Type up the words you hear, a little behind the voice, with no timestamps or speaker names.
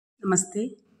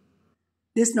Namaste.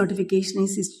 This notification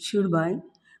is issued by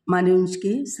Manoj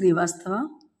K. Srivastava,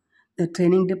 the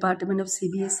Training Department of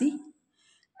CBSE,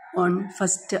 on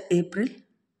 1st April.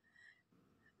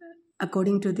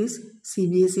 According to this,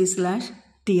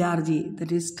 CBSE/TRG,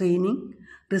 that is Training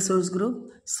Resource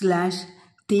Group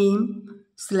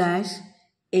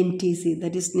 /team/NTC,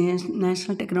 that is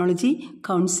National Technology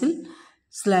Council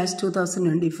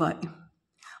 /2025.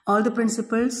 All the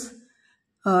principals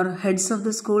or heads of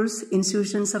the schools,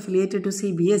 institutions affiliated to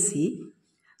CBSE,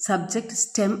 subject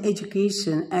STEM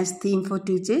education as theme for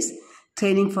teachers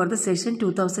training for the session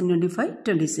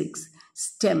 2025-26.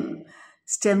 STEM.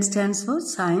 STEM stands for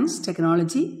Science,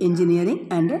 Technology, Engineering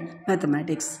and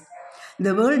Mathematics.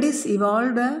 The world is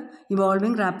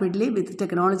evolving rapidly with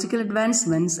technological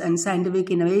advancements and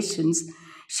scientific innovations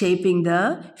shaping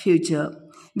the future.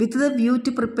 With the view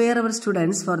to prepare our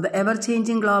students for the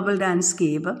ever-changing global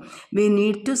landscape, we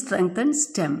need to strengthen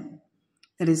STEM,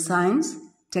 that is Science,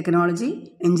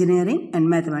 Technology, Engineering and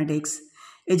Mathematics,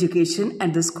 education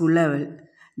at the school level.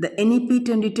 The NEP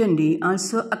 2020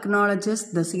 also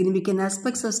acknowledges the significant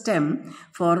aspects of STEM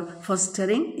for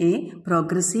fostering a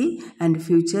progressive and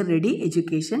future-ready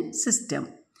education system.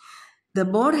 The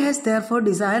board has therefore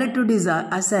decided to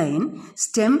assign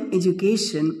STEM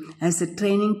education as a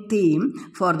training theme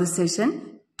for the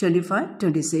session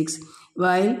 25-26,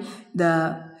 while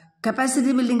the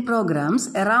capacity building programs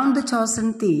around the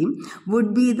chosen theme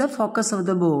would be the focus of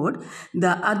the board.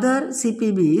 The other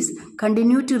CPBs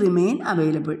continue to remain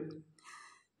available.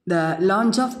 The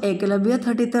launch of Ekalavya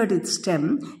 3030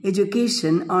 STEM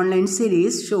education online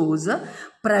series shows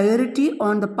priority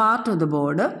on the part of the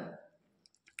board.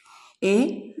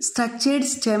 A structured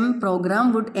STEM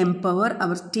program would empower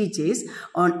our teachers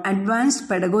on advanced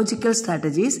pedagogical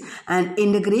strategies and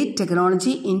integrate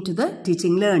technology into the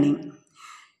teaching learning.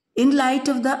 In light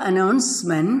of the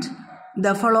announcement,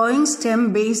 the following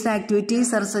STEM-based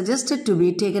activities are suggested to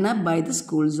be taken up by the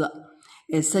schools.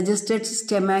 A suggested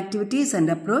STEM activities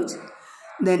and approach,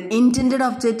 then intended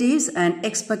objectives and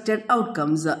expected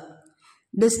outcomes.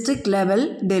 District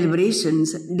level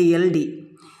deliberations, DLD.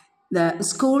 The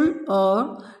school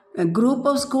or a group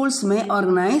of schools may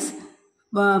organize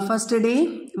one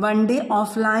day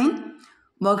offline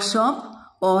workshop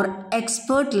or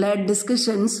expert-led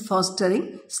discussions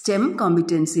fostering STEM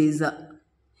competencies.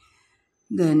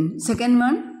 Then second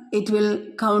one, it will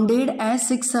counted as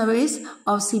 6 hours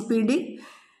of CPD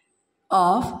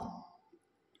of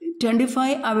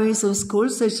 25 hours of school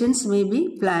sessions may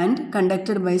be planned,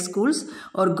 conducted by schools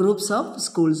or groups of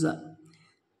schools.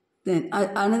 Then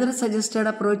another suggested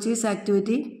approach is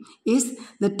activity is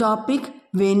the topic,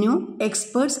 venue,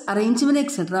 experts, arrangement,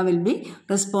 etc. will be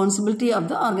responsibility of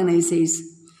the organizers.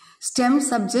 STEM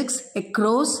subjects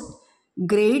across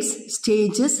grades,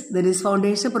 stages, that is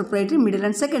foundation, preparatory, middle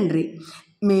and secondary,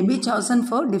 may be chosen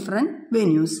for different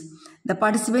venues. The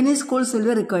participating schools will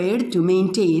be required to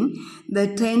maintain the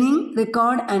training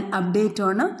record and update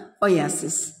on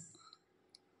OASIS.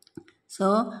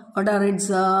 So, what are its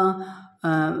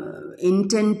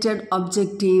intended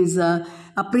objectives?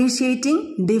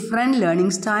 Appreciating different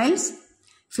learning styles,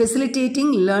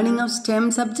 facilitating learning of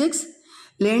STEM subjects,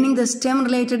 learning the STEM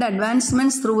related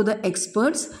advancements through the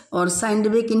experts or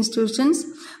scientific institutions,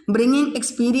 bringing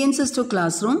experiences to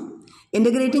classroom,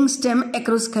 integrating STEM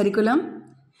across curriculum,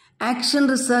 action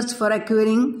research for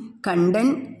acquiring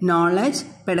content, knowledge,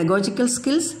 pedagogical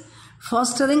skills,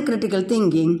 fostering critical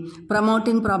thinking,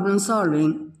 promoting problem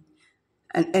solving,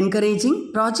 and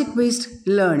encouraging project-based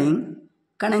learning,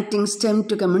 connecting STEM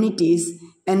to communities,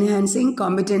 enhancing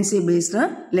competency-based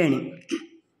learning.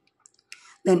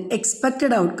 Then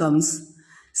expected outcomes,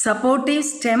 supportive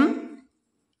STEM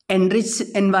enriched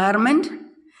environment,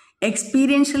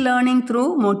 experiential learning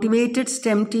through motivated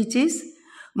STEM teachers,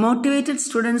 motivated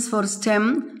students for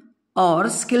STEM or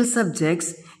skill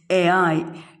subjects, AI,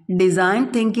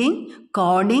 design thinking,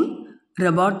 coding,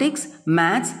 robotics,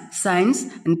 maths, science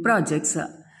and projects,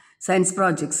 science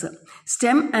projects,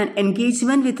 STEM and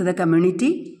engagement with the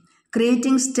community,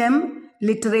 creating STEM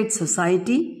literate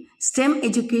society, STEM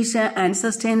education and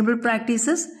sustainable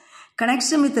practices,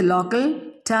 connection with the local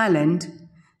talent,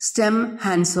 STEM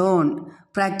hands-on,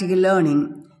 practical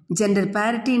learning, gender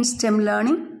parity in STEM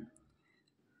learning,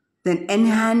 then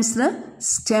enhance the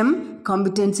STEM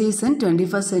competencies and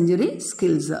 21st century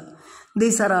skills.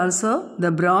 These are also the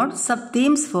broad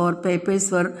sub-themes for papers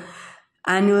for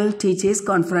annual teachers'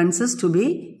 conferences to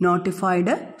be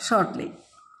notified shortly.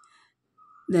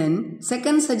 Then,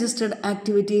 second suggested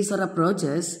activities or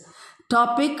approaches,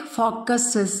 Topic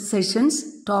focus sessions,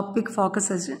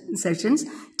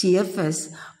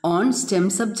 TFS on STEM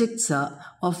subjects,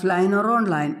 offline or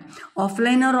online.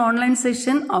 Offline or online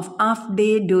session of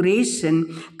half-day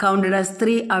duration counted as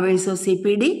 3 hours of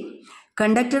CPD.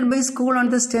 Conducted by school on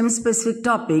the STEM specific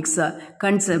topics,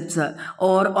 concepts,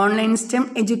 or online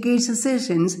STEM education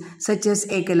sessions such as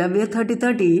Ekalavya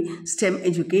 3030 STEM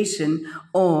education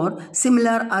or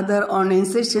similar other online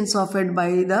sessions offered by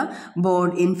the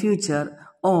board in future,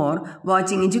 or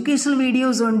watching educational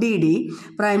videos on DD,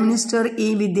 Prime Minister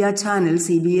e-Vidya channel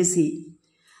CBSE.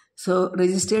 So,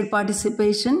 registered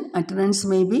participation, attendance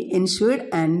may be ensured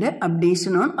and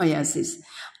updation on OASIS.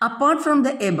 Apart from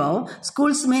the above,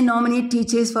 schools may nominate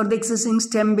teachers for the existing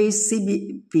STEM-based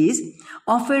CBPs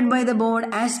offered by the board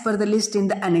as per the list in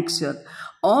the annexure.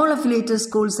 All affiliated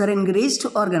schools are encouraged to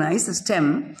organize a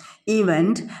STEM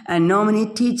event and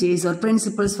nominate teachers or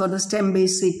principals for the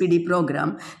STEM-based CPD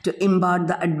program to impart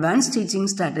the advanced teaching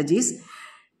strategies,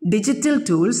 digital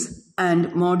tools,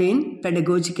 and modern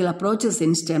pedagogical approaches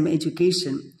in STEM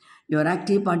education. Your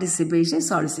active participation is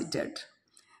solicited.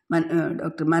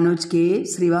 Dr. Manoj K.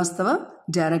 Srivastava,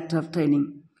 Director of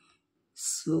Training.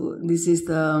 So, this is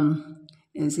the,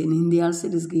 as in Hindi also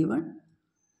it is given.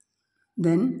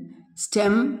 Then,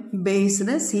 STEM-based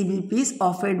CBPs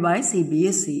offered by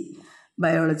CBSE.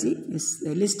 Biology,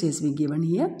 the list has been given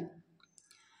here.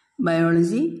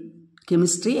 Biology,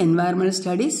 Chemistry, Environmental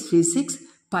Studies, Physics,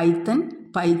 Python,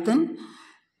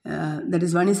 that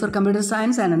is one is for computer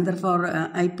science and another for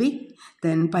IP.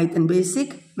 Then Python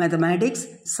basic, mathematics,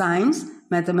 science,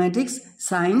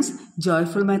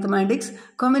 joyful mathematics,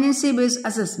 competency-based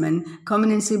assessment,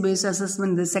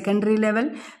 the secondary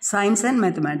level, science and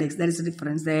mathematics, there is a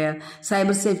difference there,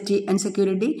 cyber safety and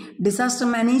security, disaster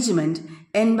management,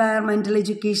 environmental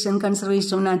education,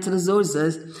 conservation of natural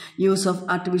resources, use of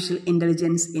artificial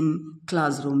intelligence in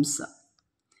classrooms.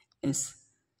 Yes,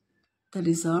 that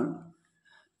is all.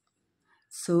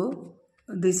 So,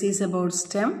 this is about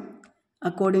STEM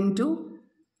according to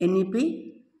NEP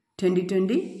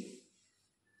 2020.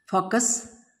 Focus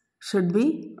should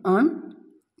be on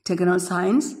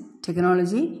science,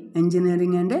 technology,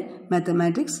 engineering and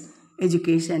mathematics,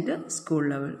 education at school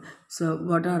level. So,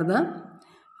 what are the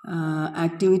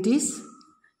activities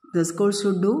the school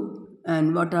should do,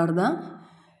 and what are the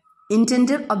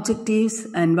intended objectives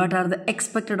and what are the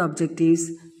expected objectives,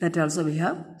 that also we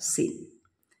have seen.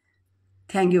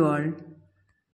 Thank you all.